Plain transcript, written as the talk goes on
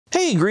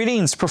Hey,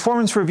 greetings!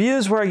 Performance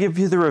Reviews, where I give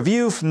you the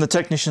review from the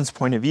technician's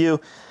point of view.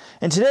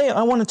 And today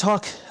I want to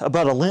talk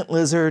about a Lint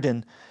Lizard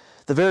and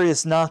the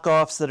various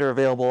knockoffs that are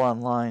available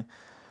online.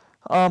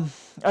 I've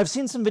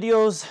seen some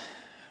videos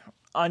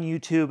on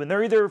YouTube, and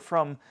they're either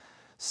from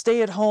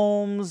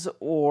stay-at-homes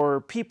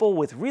or people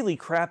with really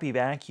crappy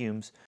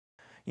vacuums.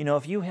 You know,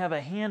 if you have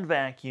a hand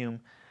vacuum,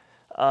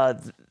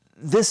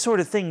 this sort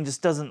of thing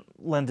just doesn't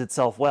lend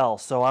itself well.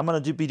 So I'm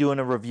going to be doing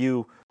a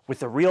review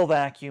with a real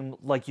vacuum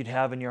like you'd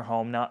have in your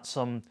home, not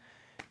some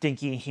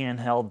dinky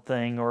handheld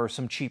thing or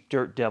some cheap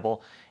dirt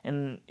devil.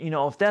 And, you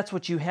know, if that's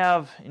what you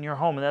have in your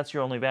home and that's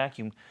your only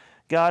vacuum,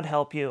 God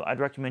help you,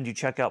 I'd recommend you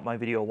check out my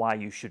video why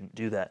you shouldn't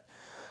do that.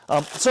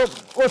 So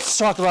let's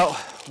talk about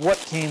what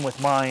came with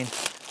mine.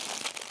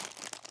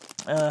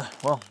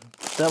 Well,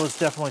 that was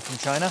definitely from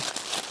China.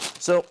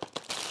 So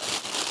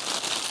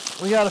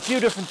we got a few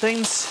different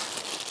things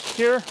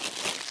here.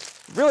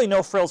 Really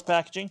no frills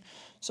packaging.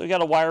 So we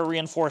got a wire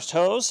reinforced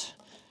hose.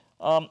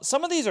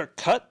 Some of these are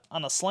cut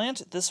on a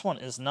slant. This one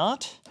is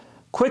not.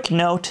 Quick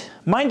note,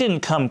 mine didn't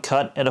come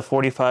cut at a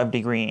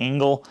 45-degree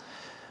angle.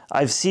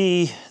 I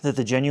see that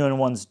the genuine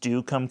ones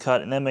do come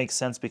cut, and that makes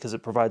sense because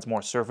it provides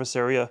more surface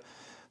area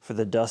for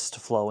the dust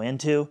to flow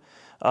into.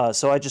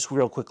 So I just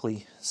real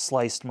quickly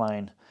sliced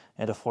mine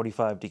at a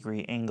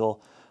 45-degree angle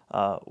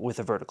with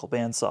a vertical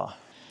bandsaw.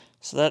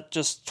 So that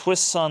just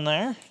twists on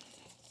there.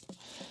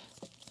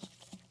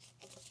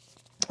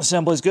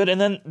 Assembly is good,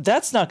 and then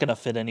that's not going to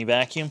fit any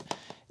vacuum.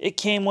 It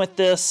came with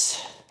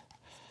this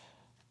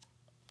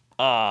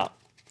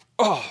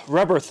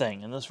rubber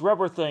thing, and this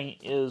rubber thing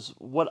is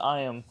what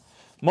I am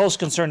most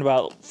concerned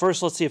about.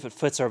 First, let's see if it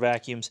fits our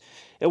vacuums.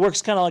 It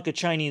works kind of like a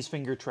Chinese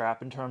finger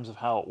trap in terms of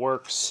how it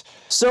works.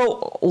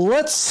 So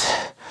let's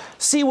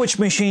see which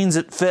machines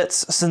it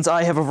fits, since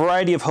I have a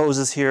variety of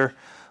hoses here.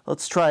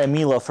 Let's try a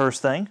Miele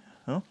first thing.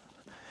 Oh.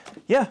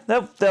 Yeah,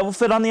 that will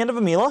fit on the end of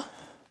a Miele.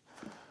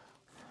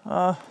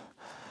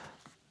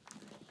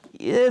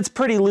 It's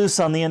pretty loose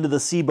on the end of the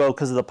SIBO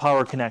because of the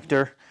power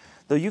connector,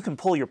 though you can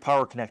pull your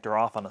power connector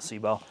off on a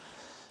SIBO.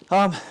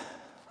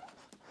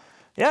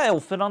 Yeah, it will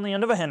fit on the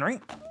end of a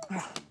Henry.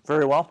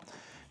 Very well.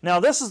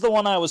 Now this is the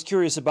one I was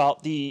curious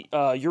about, the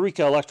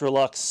Eureka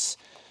Electrolux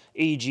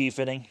AG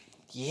fitting.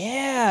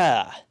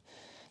 Yeah,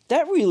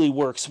 that really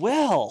works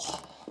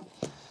well.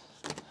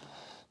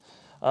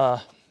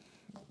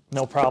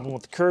 No problem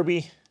with the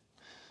Kirby.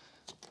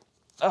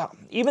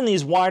 Even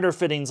these wider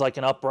fittings like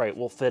an upright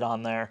will fit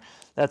on there.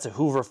 That's a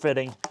Hoover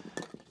fitting.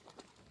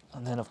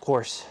 And then, of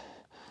course,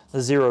 the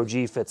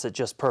 0G fits it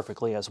just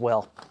perfectly as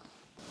well.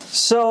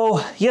 So,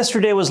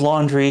 yesterday was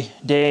laundry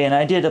day, and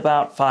I did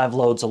about 5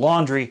 loads of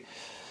laundry.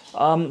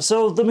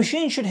 So the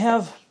machine should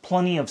have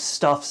plenty of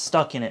stuff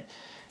stuck in it.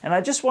 And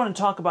I just want to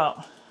talk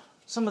about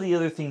some of the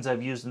other things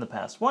I've used in the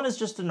past. One is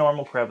just a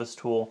normal crevice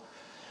tool.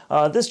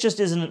 This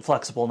just isn't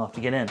flexible enough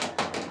to get in.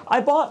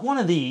 I bought one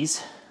of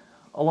these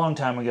a long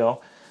time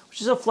ago, which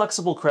is a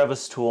flexible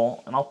crevice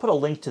tool, and I'll put a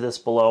link to this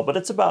below, but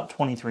it's about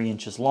 23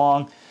 inches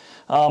long.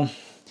 And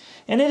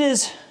it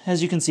is,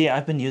 as you can see,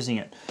 I've been using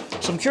it.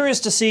 So I'm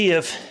curious to see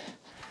if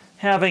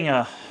having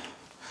to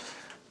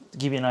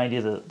give you an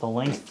idea of the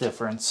length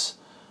difference,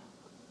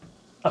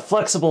 a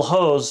flexible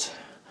hose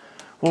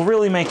will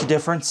really make a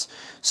difference.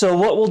 So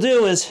what we'll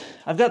do is,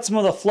 I've got some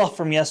of the fluff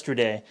from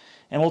yesterday,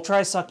 and we'll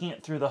try sucking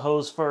it through the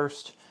hose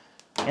first.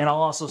 And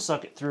I'll also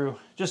suck it through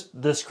just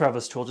this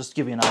crevice tool, just to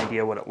give you an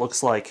idea what it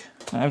looks like.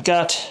 I've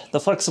got the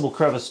flexible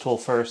crevice tool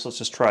first. Let's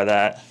just try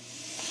that.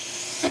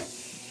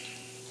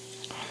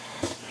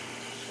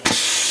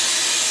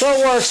 So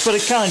it works, but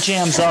it kind of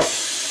jams up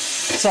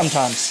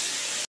sometimes.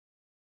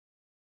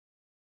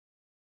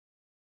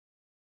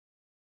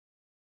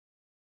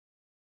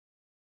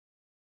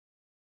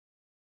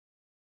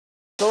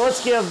 So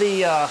let's give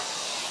the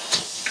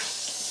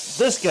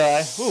this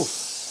guy, ooh.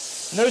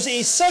 And there's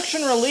a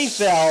suction relief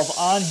valve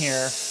on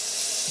here,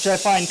 which I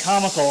find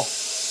comical.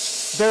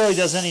 Barely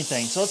does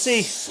anything. So let's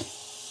see.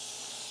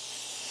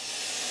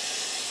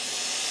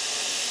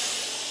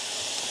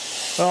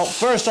 Well,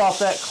 first off,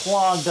 that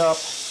clogged up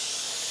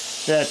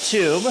that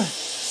tube.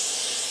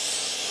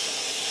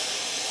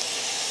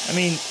 I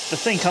mean, the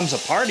thing comes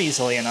apart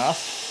easily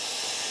enough.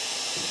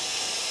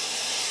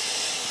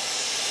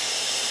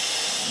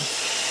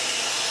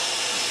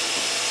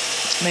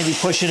 Maybe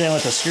push it in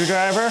with a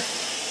screwdriver.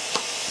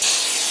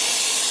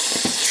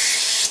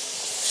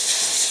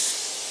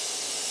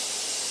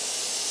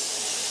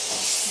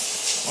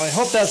 Well, I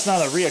hope that's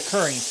not a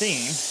reoccurring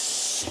theme.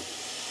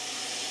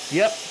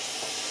 Yep.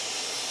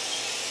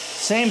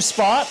 Same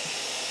spot.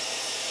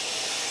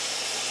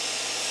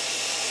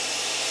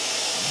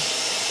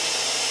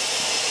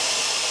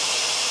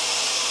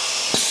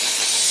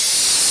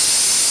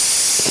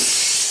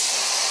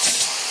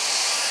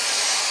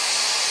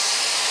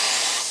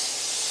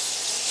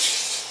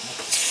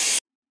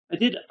 I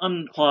did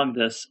unclog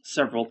this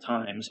several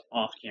times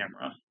off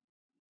camera.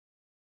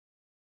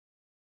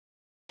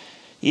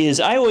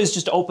 I always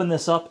just open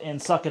this up and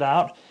suck it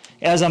out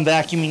as I'm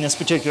vacuuming this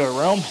particular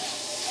room,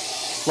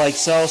 like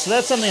so. So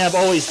that's something I've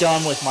always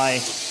done with my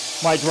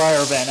my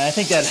dryer vent. I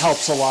think that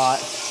helps a lot.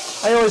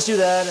 I always do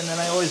that, and then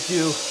I always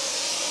do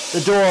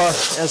the door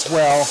as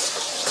well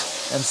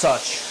and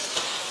such.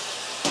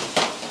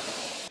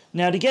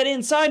 Now, to get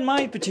inside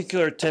my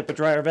particular type of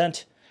dryer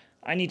vent,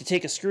 I need to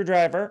take a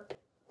screwdriver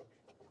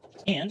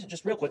and,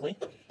 just real quickly,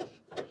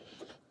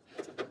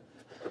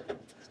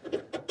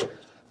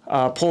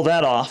 pull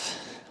that off,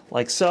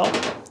 like so.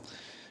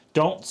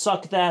 Don't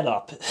suck that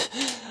up.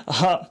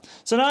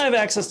 So now I have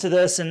access to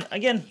this, and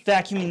again,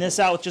 vacuuming this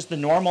out with just the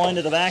normal end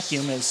of the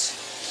vacuum is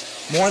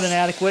more than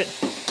adequate.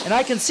 And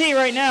I can see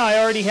right now I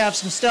already have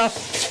some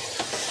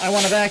stuff I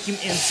want to vacuum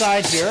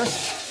inside here.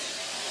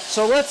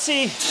 So let's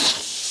see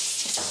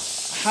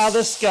how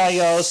this guy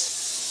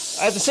goes.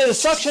 I have to say the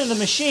suction of the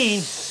machine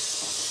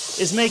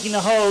is making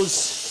the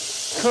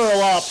hose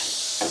curl up,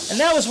 and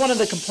that was one of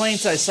the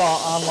complaints I saw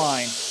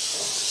online.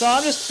 So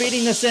I'm just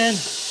feeding this in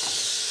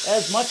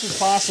as much as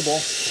possible.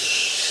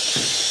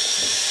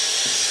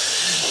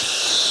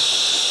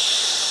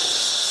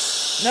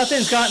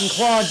 Nothing's gotten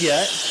clogged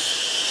yet.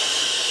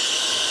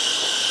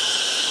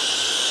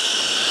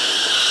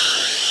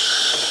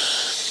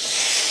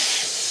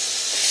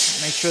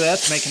 Make sure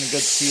that's making a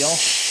good seal.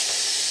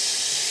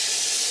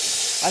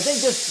 I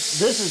think this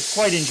is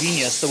quite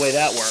ingenious the way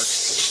that works.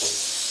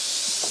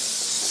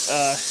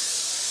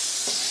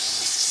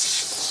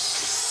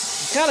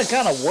 You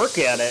kind of work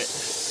at it.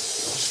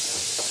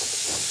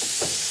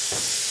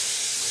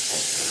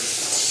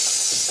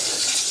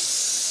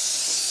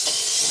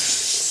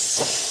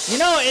 You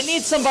know, it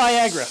needs some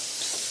Viagra,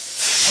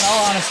 in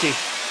all honesty.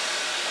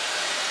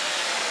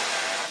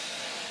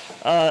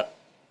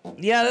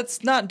 Yeah,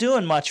 that's not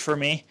doing much for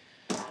me.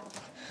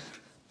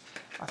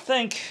 I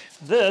think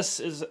this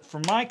is, for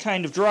my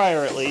kind of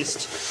dryer at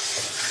least,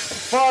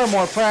 far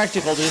more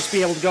practical to just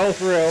be able to go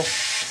through,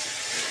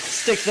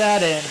 stick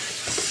that in.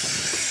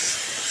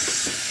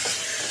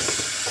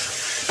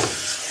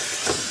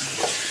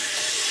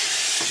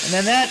 And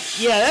then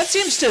that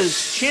seems to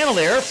channel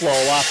the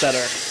airflow a lot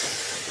better.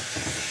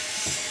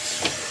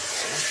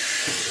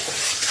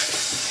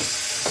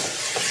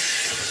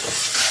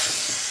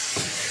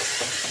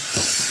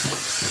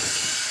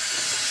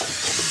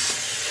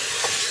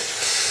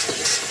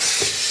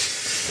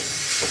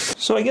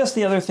 So I guess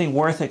the other thing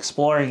worth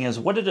exploring is,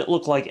 what did it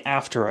look like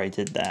after I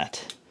did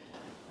that?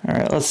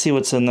 Alright, let's see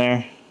what's in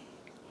there.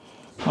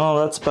 Oh,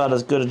 that's about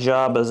as good a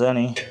job as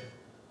any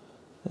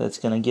that's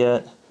gonna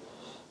get.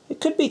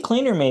 It could be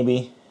cleaner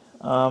maybe,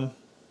 but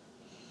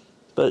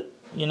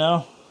you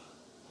know,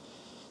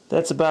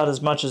 that's about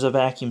as much as a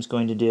vacuum's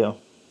going to do.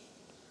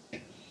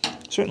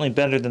 Certainly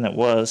better than it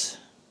was.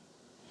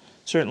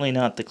 Certainly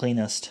not the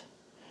cleanest.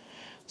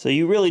 So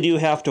you really do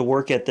have to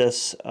work at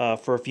this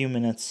for a few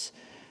minutes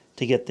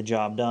to get the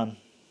job done.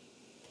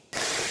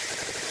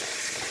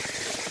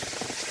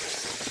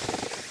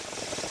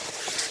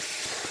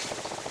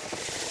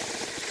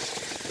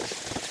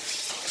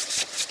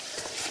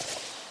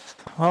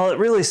 Well, it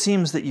really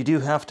seems that you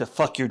do have to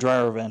fuck your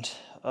dryer vent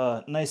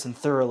nice and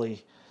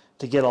thoroughly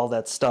to get all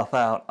that stuff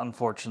out,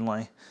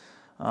 unfortunately.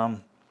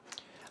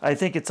 I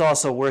think it's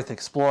also worth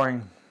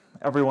exploring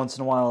every once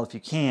in a while, if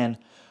you can,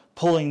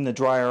 pulling the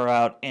dryer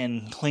out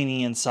and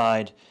cleaning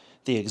inside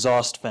the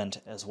exhaust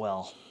vent as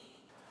well.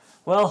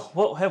 Well,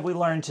 what have we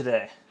learned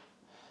today?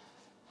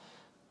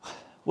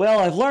 Well,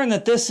 I've learned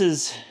that this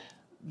is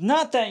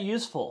not that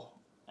useful,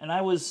 and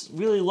I was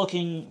really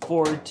looking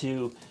forward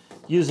to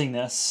using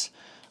this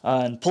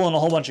and pulling a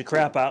whole bunch of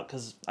crap out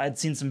because I'd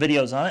seen some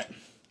videos on it.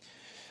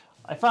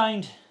 I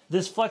find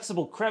this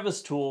flexible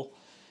crevice tool,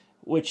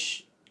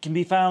 which can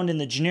be found in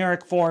the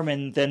generic form,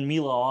 and then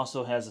Miele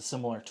also has a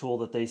similar tool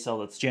that they sell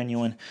that's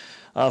genuine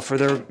for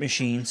their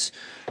machines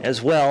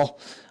as well,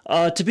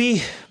 to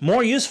be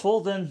more useful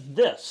than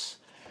this.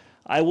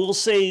 I will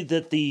say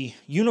that the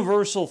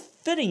universal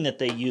fitting that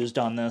they used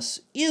on this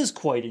is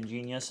quite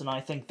ingenious, and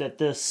I think that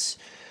this,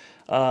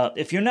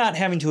 if you're not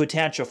having to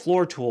attach a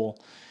floor tool,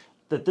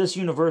 that this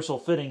universal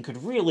fitting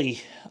could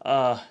really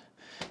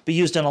be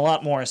used on a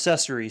lot more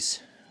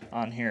accessories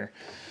on here.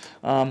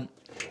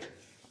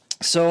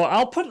 So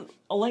I'll put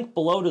a link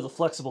below to the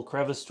flexible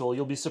crevice tool.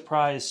 You'll be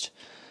surprised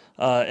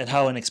at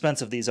how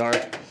inexpensive these are.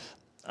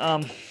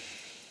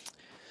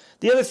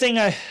 The other thing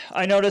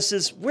I notice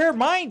is where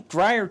my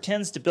dryer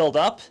tends to build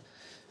up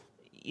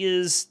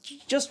is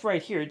just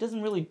right here. It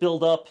doesn't really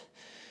build up,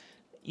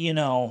 you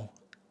know,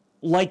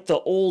 like the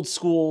old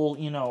school,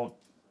 you know,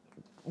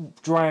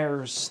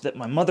 dryers that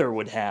my mother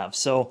would have.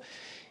 So,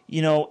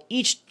 you know,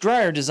 each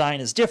dryer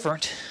design is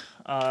different.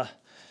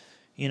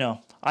 You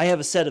know, I have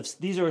a set of,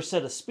 these are a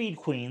set of Speed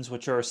Queens,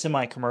 which are a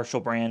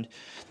semi-commercial brand.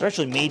 They're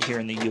actually made here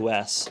in the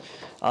US.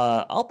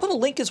 I'll put a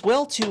link as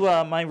well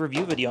to my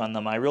review video on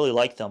them. I really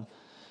like them.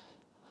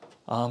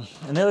 And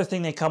the other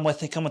thing they come with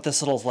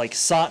this little like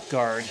sock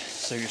guard,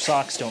 so your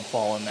socks don't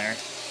fall in there.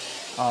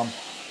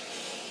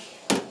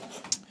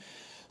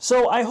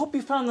 So I hope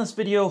you found this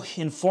video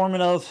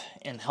informative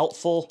and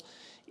helpful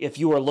if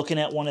you are looking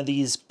at one of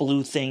these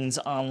blue things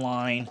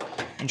online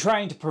and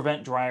trying to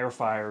prevent dryer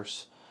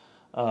fires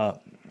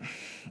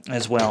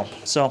as well.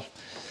 So,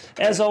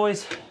 as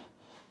always,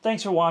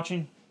 Thanks for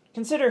watching.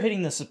 Consider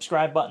hitting the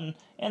subscribe button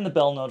and the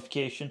bell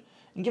notification,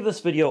 and give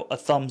this video a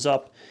thumbs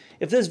up.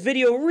 If this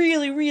video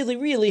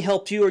really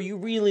helped you, or you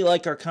really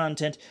like our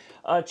content,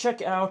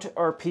 check out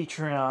our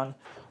Patreon,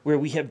 where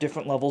we have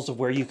different levels of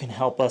where you can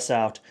help us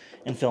out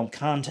and film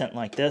content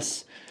like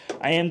this.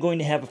 I am going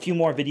to have a few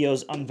more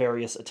videos on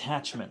various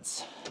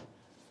attachments.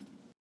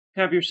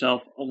 Have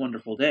yourself a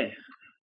wonderful day.